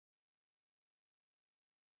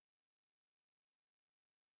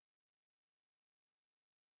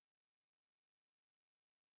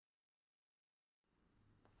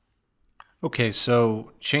Okay,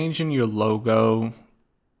 so changing your logo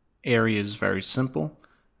area is very simple.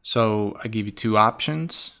 So I give you two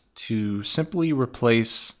options to simply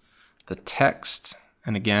replace the text.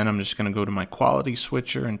 And again, I'm just going to go to my quality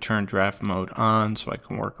switcher and turn draft mode on so I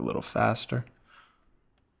can work a little faster.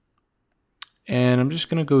 And I'm just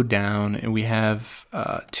going to go down, and we have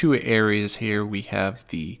two areas here. We have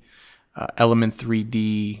the Element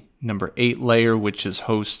 3D number 8 layer, which is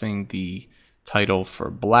hosting the title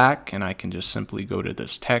for black, and I can just simply go to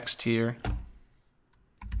this text here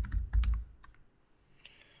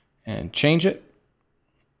and change it.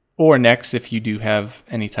 Or next, if you do have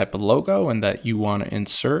any type of logo and that you want to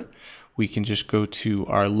insert, we can just go to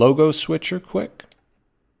our logo switcher quick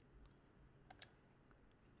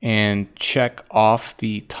and check off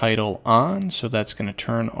the title on. So that's going to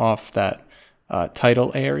turn off that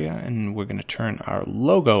title area, and we're going to turn our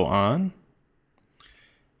logo on.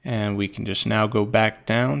 And we can just now go back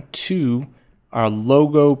down to our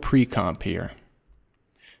logo pre-comp here.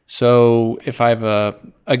 So if I have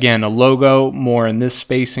again a logo more in this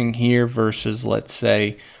spacing here versus, let's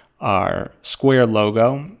say, our square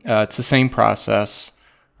logo, it's the same process.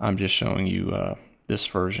 I'm just showing you this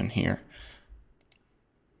version here.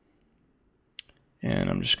 And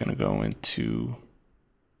I'm just going to go into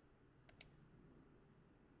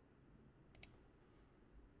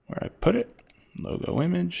where I put it, logo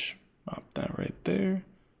image, pop that right there.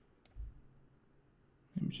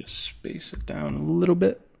 Let me just space it down a little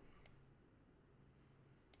bit.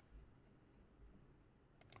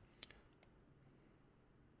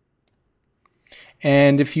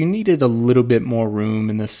 And if you needed a little bit more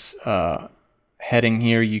room in this heading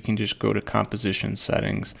here, you can just go to composition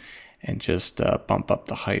settings and just bump up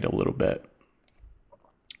the height a little bit.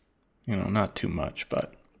 You know, not too much,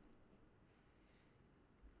 but.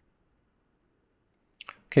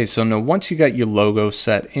 Okay, so now once you got your logo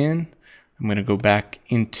set in, I'm going to go back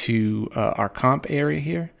into our comp area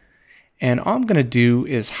here. And all I'm going to do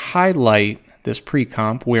is highlight this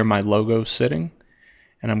pre-comp where my logo is sitting.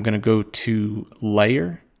 And I'm going to go to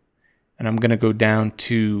layer, and I'm going to go down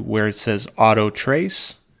to where it says auto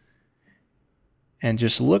trace. And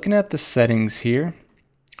just looking at the settings here,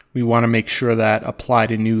 we want to make sure that apply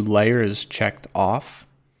to new layer is checked off.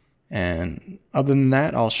 And other than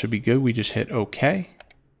that, all should be good. We just hit OK.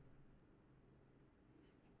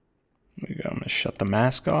 I'm going to shut the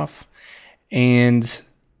mask off. And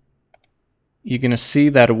you're going to see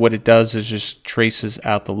that what it does is just traces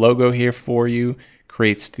out the logo here for you,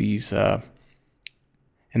 creates these, and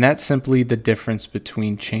that's simply the difference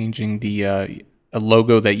between changing the a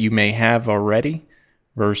logo that you may have already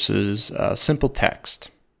versus simple text.